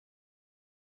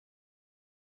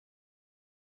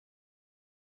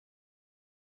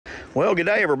Well, good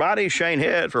day, everybody. Shane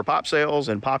Head for Pop Sales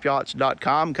and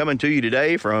PopYachts.com coming to you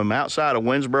today from outside of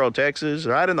Winnsboro, Texas,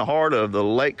 right in the heart of the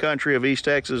lake country of East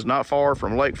Texas, not far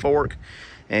from Lake Fork.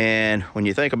 And when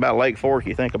you think about Lake Fork,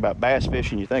 you think about bass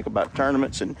fishing, you think about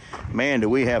tournaments, and man, do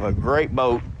we have a great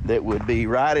boat that would be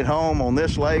right at home on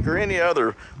this lake or any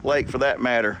other lake for that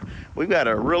matter. We've got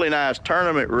a really nice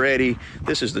tournament ready.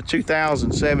 This is the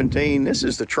 2017. This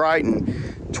is the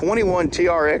Triton 21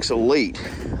 TRX Elite.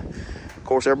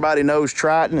 Of course, everybody knows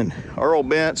Triton and Earl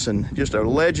Benson, just a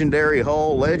legendary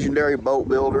hull, legendary boat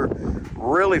builder.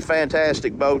 Really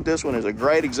fantastic boat. This one is a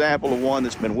great example of one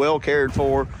that's been well cared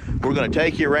for. We're going to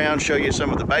take you around, show you some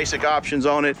of the basic options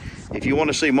on it. If you want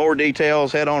to see more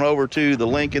details, head on over to the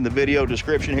link in the video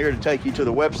description here to take you to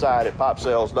the website at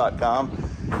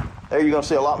popsales.com. There you're going to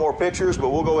see a lot more pictures, but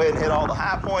we'll go ahead and hit all the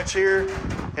high points here.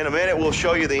 In a minute, we'll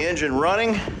show you the engine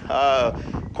running.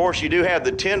 Of course, you do have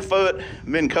the 10-foot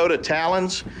Minn Kota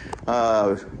talons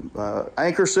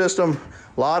anchor system.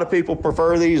 A lot of people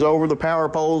prefer these over the power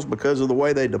poles because of the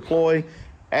way they deploy.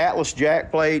 Atlas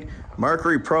jack plate,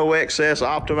 Mercury Pro XS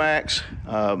Optimax,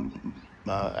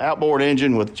 outboard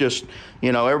engine with just,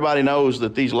 you know, everybody knows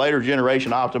that these later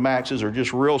generation Optimaxes are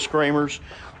just real screamers.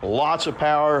 Lots of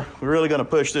power. We're really going to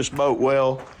push this boat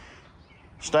well.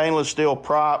 Stainless steel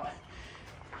prop.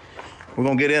 We're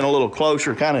going to get in a little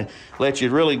closer, kind of let you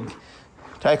really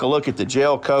take a look at the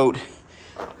gel coat.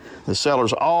 The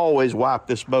sellers always wipe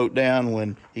this boat down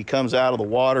when he comes out of the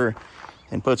water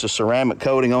and puts a ceramic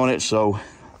coating on it, so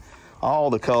all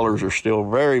the colors are still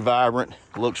very vibrant.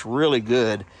 Looks really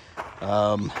good.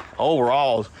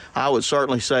 Overall, I would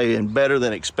certainly say in better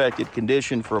than expected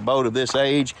condition for a boat of this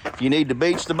age. If you need to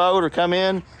beach the boat or come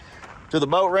in to the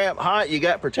boat ramp height, you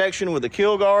got protection with a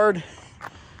keel guard,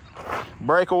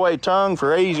 breakaway tongue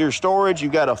for easier storage.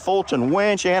 You've got a Fulton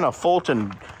winch and a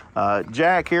Fulton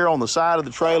jack here on the side of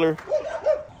the trailer.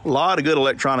 A lot of good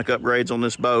electronic upgrades on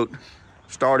this boat,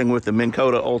 starting with the Minn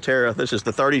Kota Ultera. This is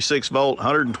the 36-volt,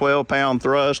 112-pound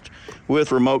thrust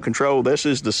with remote control. This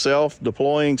is the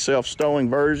self-deploying, self-stowing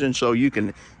version, so you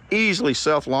can easily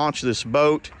self-launch this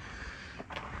boat.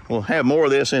 We'll have more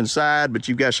of this inside, but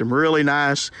you've got some really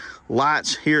nice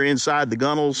lights here inside the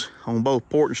gunnels on both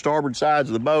port and starboard sides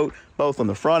of the boat, both on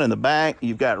the front and the back.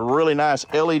 You've got really nice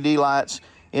LED lights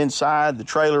inside the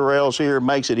trailer rails here.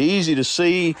 Makes it easy to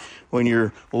see when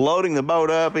you're loading the boat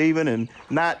up, even in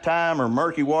nighttime or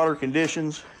murky water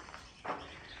conditions.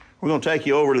 We're going to take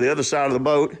you over to the other side of the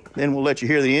boat, then we'll let you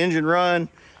hear the engine run,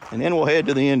 and then we'll head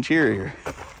to the interior.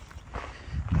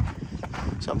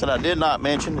 Something I did not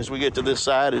mention as we get to this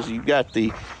side is you've got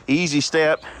the easy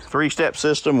step, 3-step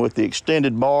system with the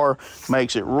extended bar.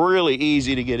 Makes it really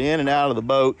easy to get in and out of the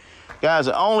boat. Guys,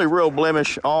 the only real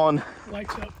blemish on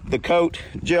the coat,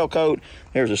 gel coat,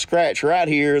 there's a scratch right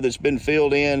here that's been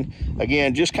filled in.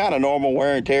 Again, just kind of normal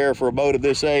wear and tear for a boat of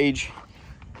this age.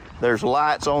 There's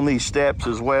lights on these steps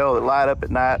as well that light up at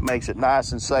night, makes it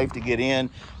nice and safe to get in.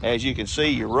 As you can see,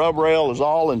 your rub rail is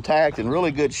all intact, in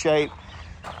really good shape.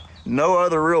 No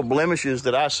other real blemishes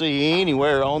that I see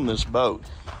anywhere on this boat.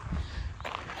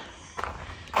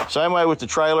 Same way with the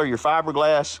trailer, your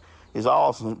fiberglass is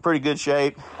all in pretty good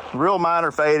shape. Real minor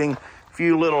fading, a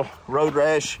few little road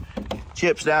rash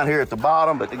chips down here at the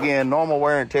bottom, but again, normal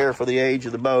wear and tear for the age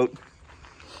of the boat.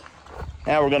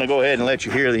 Now we're going to go ahead and let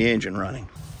you hear the engine running.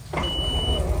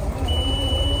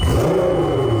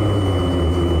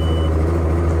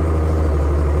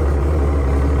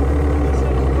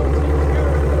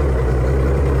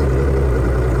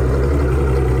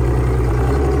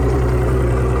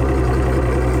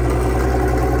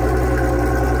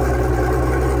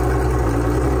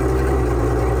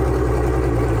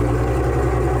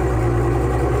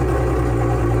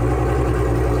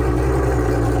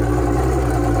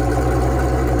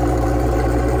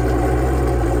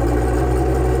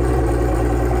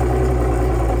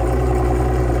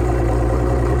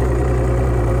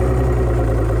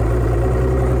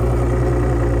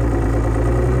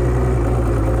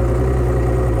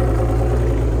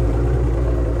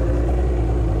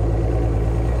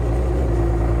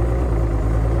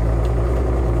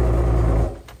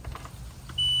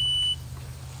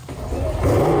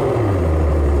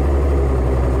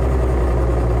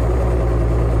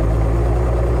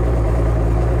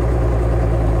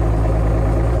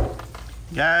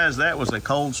 Guys, that was a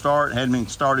cold start. Hadn't been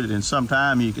started in some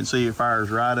time. You can see it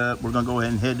fires right up. We're gonna go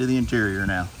ahead and head to the interior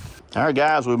now. All right,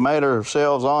 guys, we've made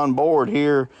ourselves on board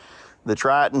here, the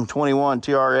Triton 21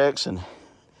 TRX. And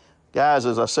guys,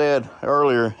 as I said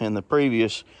earlier in the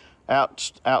previous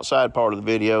outside part of the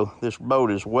video, this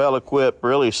boat is well equipped,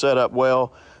 really set up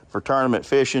well for tournament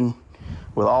fishing.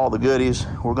 with all the goodies.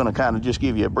 We're going to kind of just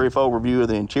give you a brief overview of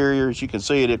the interior. As you can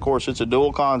see, of course, it's a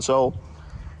dual console.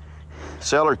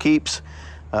 Seller keeps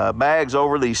bags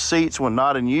over these seats when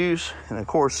not in use, and of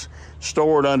course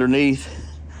stored underneath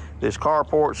this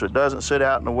carport so it doesn't sit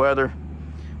out in the weather.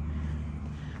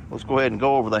 Let's go ahead and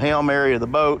go over the helm area of the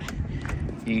boat.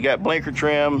 You got blinker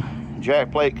trim,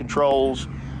 jack plate controls,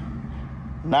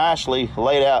 nicely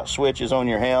laid out switches on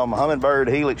your helm. Hummingbird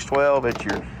Helix 12 at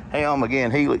your helm,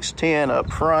 again Helix 10 up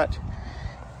front.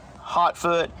 Hot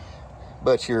foot,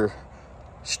 but your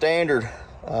standard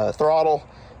throttle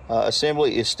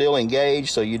assembly is still engaged,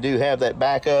 so you do have that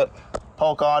backup.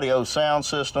 Polk audio sound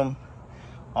system,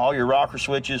 all your rocker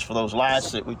switches for those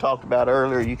lights that we talked about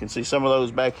earlier. You can see some of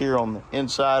those back here on the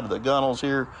inside of the gunnels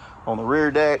here on the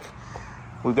rear deck.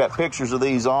 We've got pictures of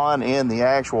these on in the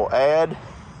actual ad,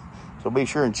 so be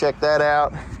sure and check that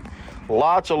out.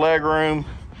 Lots of leg room.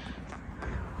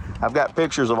 I've got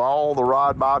pictures of all the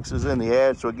rod boxes in the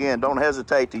ad, so again, don't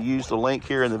hesitate to use the link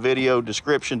here in the video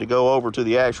description to go over to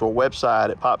the actual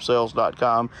website at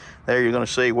popsales.com. There you're going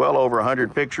to see well over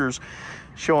 100 pictures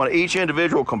showing each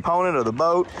individual component of the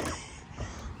boat.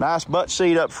 Nice butt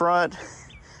seat up front.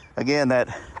 Again,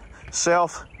 that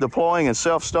self-deploying and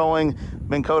self-stowing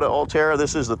Minn Kota Ultera.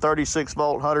 This is the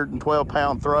 36-volt,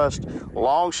 112-pound thrust,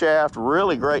 long shaft,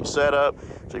 really great setup.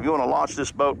 So if you want to launch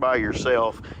this boat by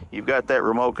yourself, you've got that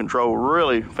remote control,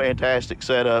 really fantastic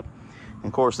setup. And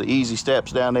of course, the easy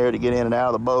steps down there to get in and out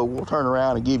of the boat. We'll turn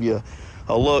around and give you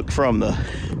a look from the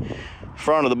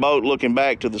front of the boat, looking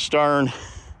back to the stern.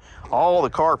 All the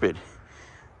carpet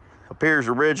appears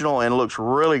original and looks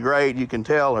really great. You can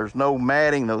tell there's no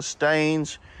matting, no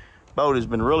stains. Boat has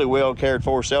been really well cared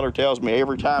for. Seller tells me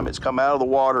every time it's come out of the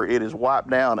water, it is wiped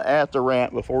down at the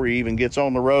ramp before he even gets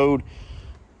on the road.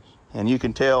 And you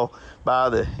can tell by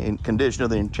the condition of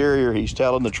the interior, he's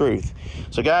telling the truth.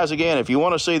 So guys, again, if you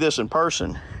want to see this in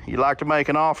person, you'd like to make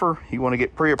an offer, you want to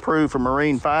get pre-approved for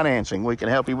marine financing, we can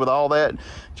help you with all that.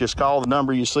 Just call the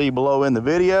number you see below in the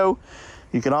video.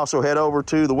 You can also head over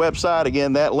to the website.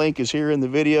 Again, that link is here in the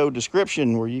video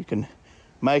description, where you can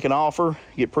make an offer,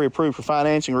 get pre-approved for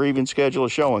financing, or even schedule a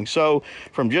showing. So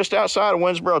from just outside of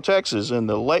Winnsboro, Texas, in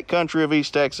the lake country of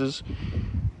East Texas,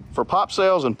 for Pop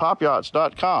Sales and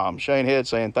PopYachts.com, Shane Head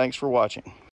saying thanks for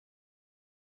watching.